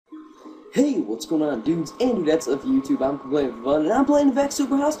Hey, what's going on, dudes and dudettes of YouTube? I'm playing fun, and I'm playing Vechs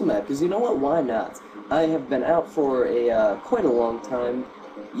Super Hostile map, because you know what? Why not? I have been out for a quite a long time.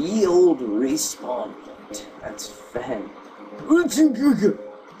 Ye old respawn point. That's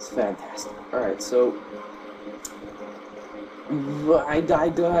It's fantastic. Alright, so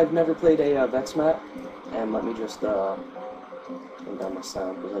I've never played a Vechs map, and let me just turn down my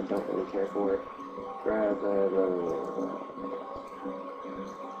sound because I don't really care for it.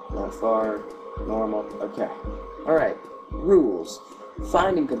 Not far. Normal. Okay. Alright. Rules.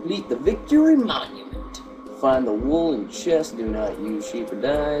 Find and complete the Victory Monument. Find the wool and chest. Do not use sheep or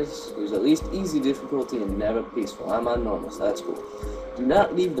dyes. Use at least easy difficulty and never peaceful. I'm on normal, so that's cool. Do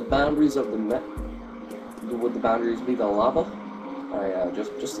not leave the boundaries of the Would the boundaries be the lava?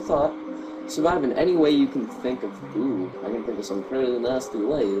 Just a thought. Survive in any way you can think of. Ooh, I can think of some pretty nasty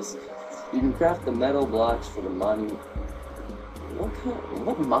ways. You can craft the metal blocks for the monument.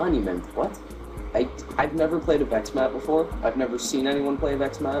 What monument? What? I've never played a Vechs map before. I've never seen anyone play a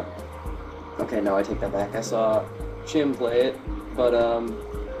Vechs map. Okay, no, I take that back. I saw Chim play it, but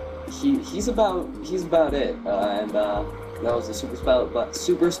he's about it. That was the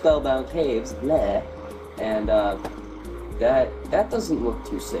Super Spellbound Caves, bleh. And that doesn't look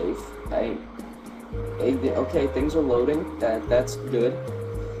too safe. Okay, things are loading. That's good.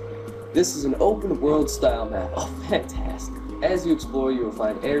 This is an open world style map. Oh, fantastic. As you explore, you will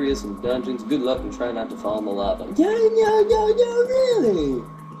find areas and dungeons. Good luck and try not to fall in the lava. Yeah, really?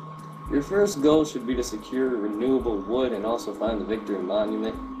 Your first goal should be to secure renewable wood and also find the Victory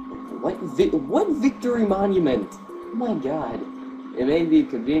Monument. What Victory Monument? Oh my god. It may be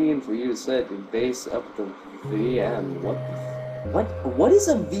convenient for you to set your base up the VM. What is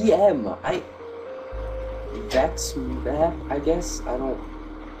a VM? Vechs map, I guess? I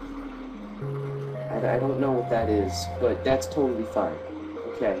don't know what that is, but that's totally fine.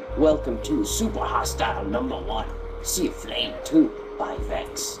 Okay, welcome to Super Hostile #1, Sea of Flame 2 by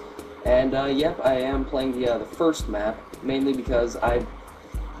Vechs. And yep, I am playing the first map, mainly because I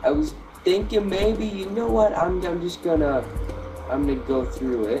was thinking maybe, you know what, I'm gonna go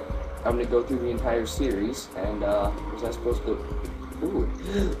through it. I'm gonna go through the entire series, and was I supposed to? Ooh,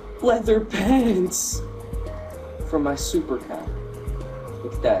 leather pants from my super cow.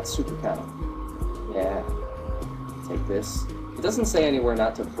 Look at that, super cow. Yeah, take this. It doesn't say anywhere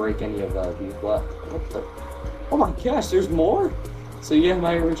not to break any of these blocks. What the? Oh my gosh, there's more? So yeah,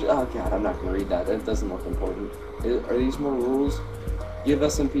 my original. Oh god, I'm not gonna read that. That doesn't look important. Are these more rules? Give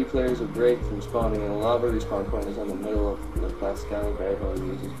SMP players a break from spawning in lava. Respawn point is on the middle of the plastic island. Everybody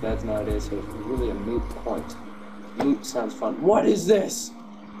uses beds nowadays, so it's really a moot point. Moot sounds fun. What is this?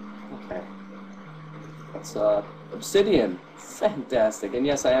 Okay. That's obsidian. Fantastic. And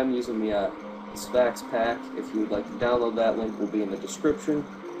yes, I am using the Vechs pack. If you would like to download that, link will be in the description.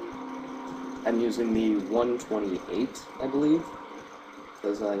 I'm using the 128, I believe,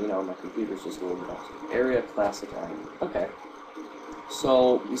 because you know, my computer's just a little bit off. Area classic item. Okay.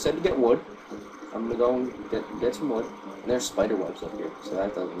 So you said to get wood. I'm gonna go and get some wood. And there's spider webs up here, so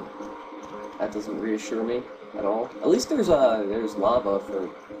that doesn't reassure me at all. At least there's lava for,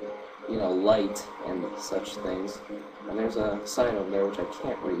 you know, light and such things. And there's a sign over there which I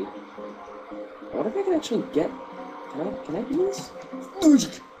can't read. I wonder if I can actually get. Can I do this?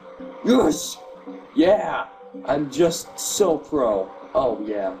 Yes! Yeah! I'm just so pro. Oh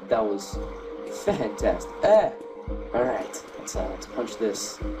yeah, that was fantastic. Alright, let's punch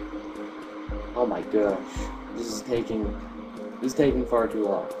this. Oh my gosh. This is taking far too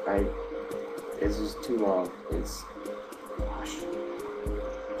long. This is too long. Gosh.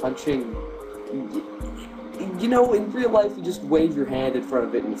 Punching. You know, in real life, you just wave your hand in front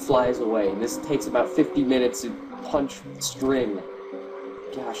of it and it flies away. And this takes about 50 minutes to punch string.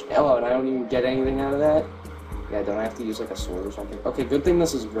 Gosh, oh, and I don't even get anything out of that? Yeah, don't I have to use like a sword or something? Okay, good thing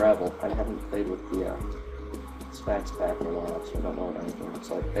this is gravel. I haven't played with the Vechs pack in a while, so I don't know what anything looks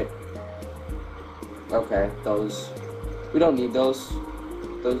like. Hey. Okay, those. We don't need those.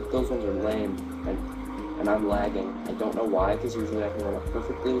 Those ones are lame. And I'm lagging. I don't know why, because usually I can run it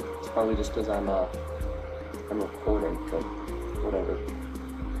perfectly. It's probably just because I'm recording, but whatever.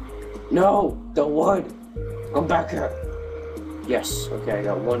 No! The wood! I'm back here! Yes, okay, I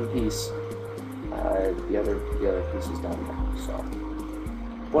got one piece. The other piece is down there, so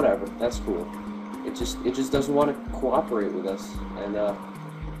whatever, that's cool. It just doesn't want to cooperate with us, and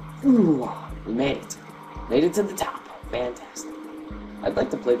ooh, we made it to the top. Fantastic. I'd like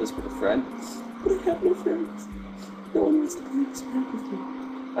to play this with a friend, but I have no friends. No one wants to play this map with me.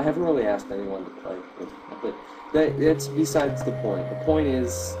 I haven't really asked anyone to play with me, but that's besides the point. The point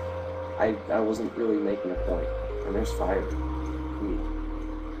is, I wasn't really making a point. And there's fire. Ooh.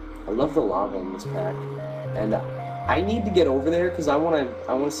 love the lava in this pack, and I need to get over there because I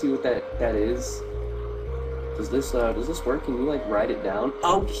wanna see what that is. Does this work? Can you like write it down?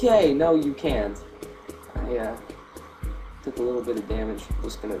 Okay, no, you can't. I took a little bit of damage.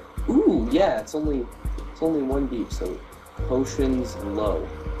 Just gonna. Ooh, yeah, it's only one beep. So potions low.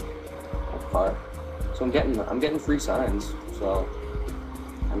 Okay. So I'm getting free signs. So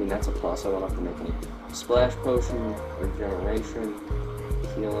I mean that's a plus. I don't have to make any. Splash potion, regeneration,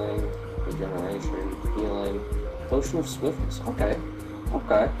 healing, regeneration, healing, potion of swiftness. Okay,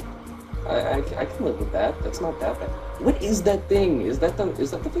 okay. I can live with that. That's not that bad. What is that thing? Is that the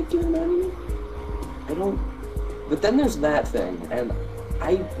thing doing that to you? I don't. But then there's that thing, and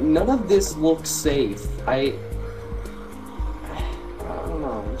none of this looks safe. I don't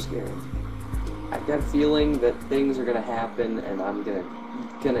know. I'm scared. I've got a feeling that things are gonna happen, and I'm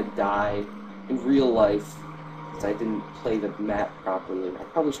gonna die in real life because I didn't play the map properly. I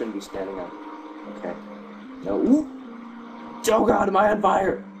probably shouldn't be standing up. Okay. No. Ooh. Oh God, am I on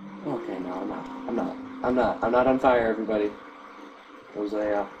fire? Okay, no, I'm not on fire, everybody. It was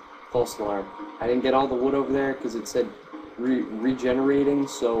a false alarm. I didn't get all the wood over there because it said regenerating,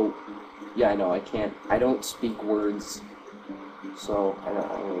 so yeah, I know, I don't speak words, so I don't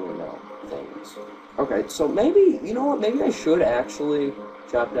really know things. Okay, so maybe, you know what, maybe I should actually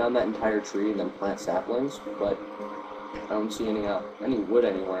chop down that entire tree and then plant saplings, but I don't see any wood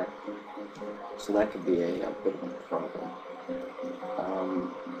anywhere, so that could be a bit of a problem.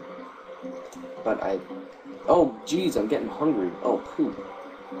 But oh geez, I'm getting hungry. Oh poop.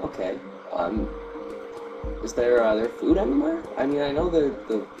 Okay. Is there food anywhere? I mean, I know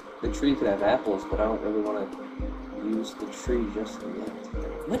the tree could have apples, but I don't really want to use the tree just yet.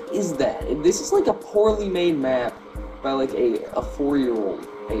 What is that? This is like a poorly made map by like a 4-year-old.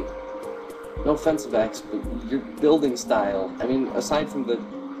 Hey, no offense, Vechs, but your building style. I mean, aside from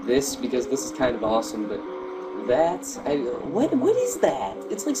this, because this is kind of awesome, but what is that?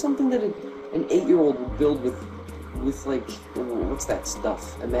 It's like something that an 8-year-old would build with like, what's that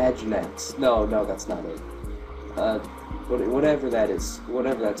stuff? Imaginex. No, that's not it. Whatever that is,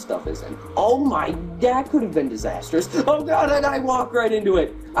 whatever that stuff is. And oh my, that could have been disastrous. Oh God, and I walk right into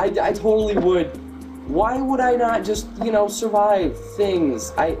it. I totally would. Why would I not just, you know, survive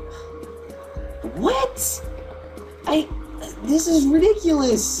things? What? This is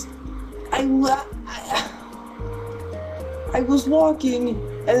ridiculous. I was walking,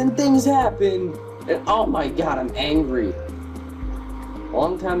 and then things happened, and oh my God, I'm angry. A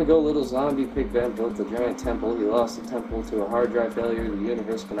long time ago, little zombie pigman built a giant temple. He lost the temple to a hard drive failure. The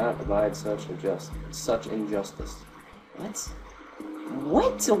universe cannot provide such injustice.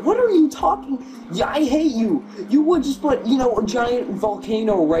 What? What are you talking? Yeah, I hate you. You would just put, you know, a giant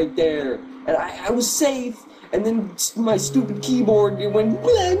volcano right there, and I was safe. And then my stupid keyboard went,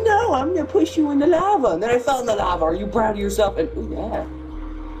 no, I'm gonna push you in the lava. And then I fell in the lava. Are you proud of yourself? And yeah.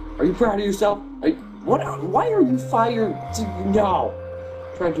 Are you proud of yourself? Why are you fired? No.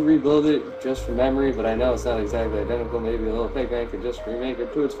 Trying to rebuild it just from memory, but I know it's not exactly identical. Maybe a little pigman could just remake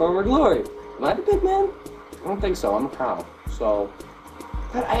it to its former glory. Am I the pigman? I don't think so. I'm a cow. So,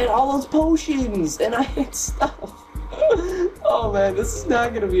 but I had all those potions, and I had stuff. Oh man, this is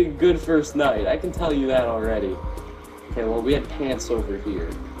not gonna be a good first night. I can tell you that already. Okay, well, we had pants over here.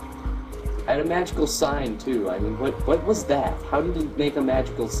 I had a magical sign too. I mean, what was that? How did you make a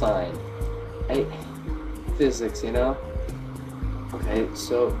magical sign? Physics, you know? Okay,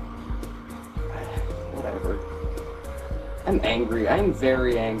 so whatever. I'm angry. I'm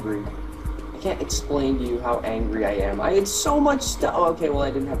very angry. I can't explain to you how angry I am. I had so much stuff. Oh, okay, well,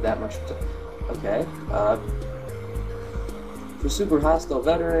 I didn't have that much stuff. Okay, for super hostile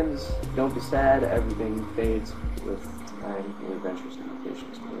veterans, don't be sad, everything fades with time, new adventures and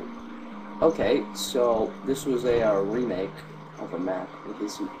patience. Okay, so this was a remake of a map with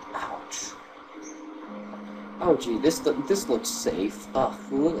this. Ouch. Oh gee, this looks safe. Ugh,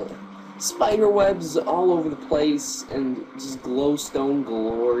 look. Spider webs all over the place and just glowstone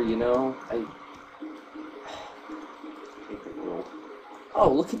galore, you know? I hate the world.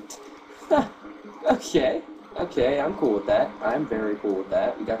 Oh, look at. Okay. Okay, I'm cool with that. I'm very cool with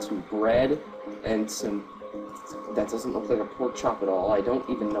that. We got some bread and some... That doesn't look like a pork chop at all. I don't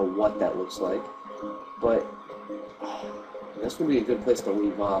even know what that looks like. But... this would be a good place to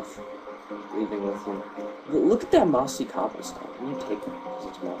leave off. Leaving with them. Look at that mossy cobblestone. I'm gonna take it because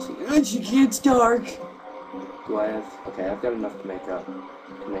it's mossy. It's dark! Do I have... Okay, I've got enough to make 2 of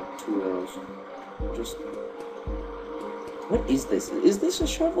those. Just... What is this? Is this a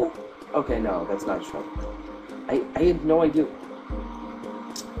shovel? Okay, no, that's not a shovel. I had no idea.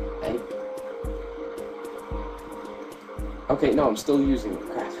 Okay, no, I'm still using it.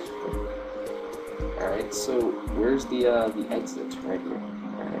 Crap. Alright, so where's the exit? Right here.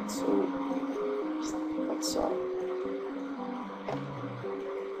 Alright, so let's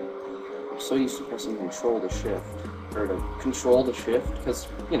I'm so used to pressing control to shift. Or to control to shift, because,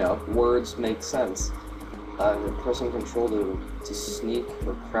 you know, words make sense. Pressing control to sneak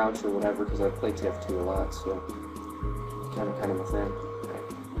or crouch or whatever, because I play TF2 a lot, so kind of a thing. Right.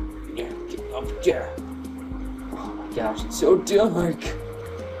 Yeah, get up there. Oh my gosh, it's so dark.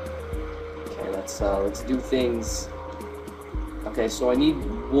 Okay, let's do things. Okay, so I need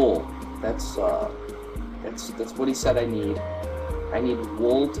wool. That's what he said I need. I need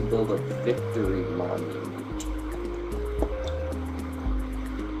wool to build a victory monument.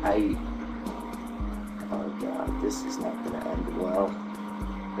 Oh god, this is not gonna end well.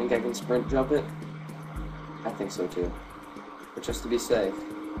 Think I can sprint jump it? I think so too. But just to be safe,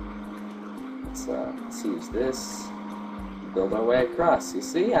 let's use this. Build our way across. You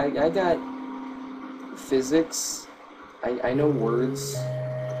see, I got physics. I know words.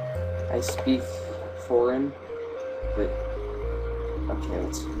 I speak foreign, but okay,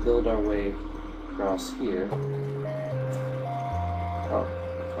 let's build our way across here. Oh,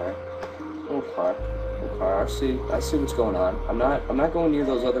 okay, I see what's going on. I'm not going near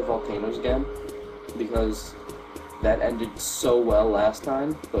those other volcanoes again, because that ended so well last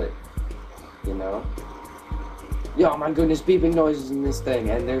time, but, you know. Oh my goodness, beeping noises in this thing,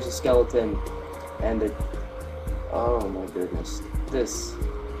 and there's a skeleton, and a, oh my goodness, this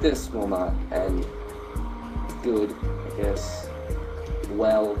will not end good, I guess,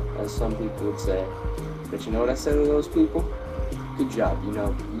 well, as some people would say. But you know what I said to those people? Good job, you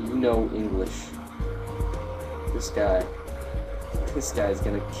know English. This guy's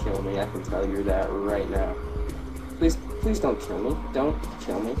gonna kill me, I can tell you that right now. Please don't kill me. Don't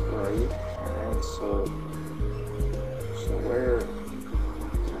kill me. Where are you? Alright, so where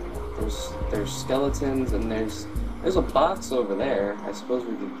there's skeletons and there's a box over there. I suppose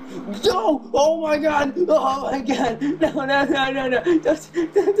we could. No! Oh my god! Oh my god! No!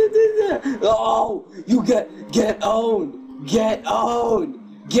 Oh! You get owned! Get owned!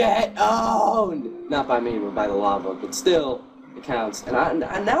 Get owned! Not by me, but by the lava, but still, it counts. And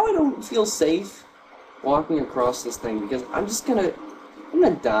now I don't feel safe walking across this thing, because I'm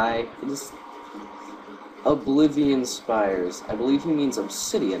gonna die. Oblivion spires. I believe he means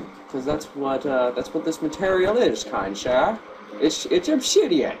obsidian, because that's what this material is, kind sir. It's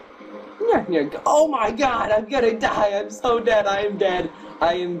obsidian. Oh my god, I'm gonna die. I'm so dead. I am dead.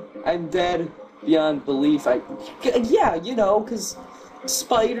 I'm dead beyond belief. Yeah, you know, because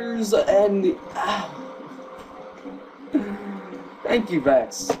spiders and thank you,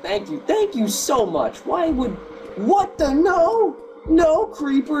 Vechs. Thank you so much. What the no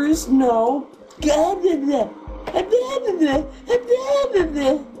creepers, no.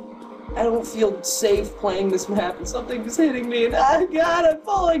 I don't feel safe playing this map, and something's hitting me, and oh god, I'm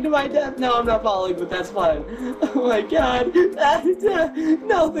falling to my death. No, I'm not falling, but that's fine. Oh my god.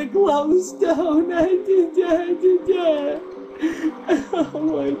 No, the glowstone. Oh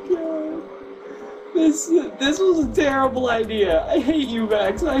my god. This was a terrible idea. I hate you,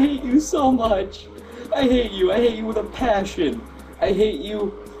 Vechs. I hate you so much. I hate you. I hate you with a passion. I hate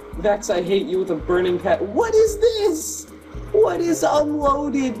you. Vechs, I hate you with a burning What is this? What is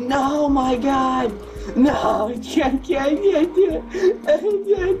unloaded? No, my god. No, I can't do it.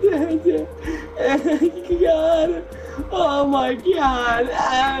 God. Oh my god.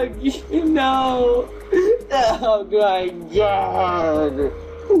 No. Oh my god.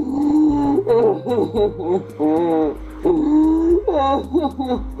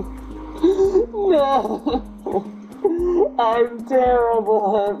 No. I'm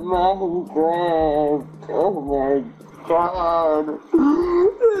terrible at Minecraft. Oh my god.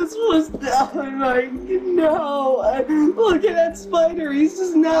 This was no. Look at that spider. He's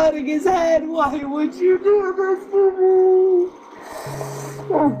just nodding his head. Why would you do this to me?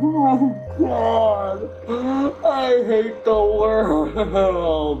 Oh my god. I hate the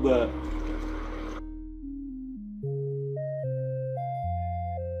world.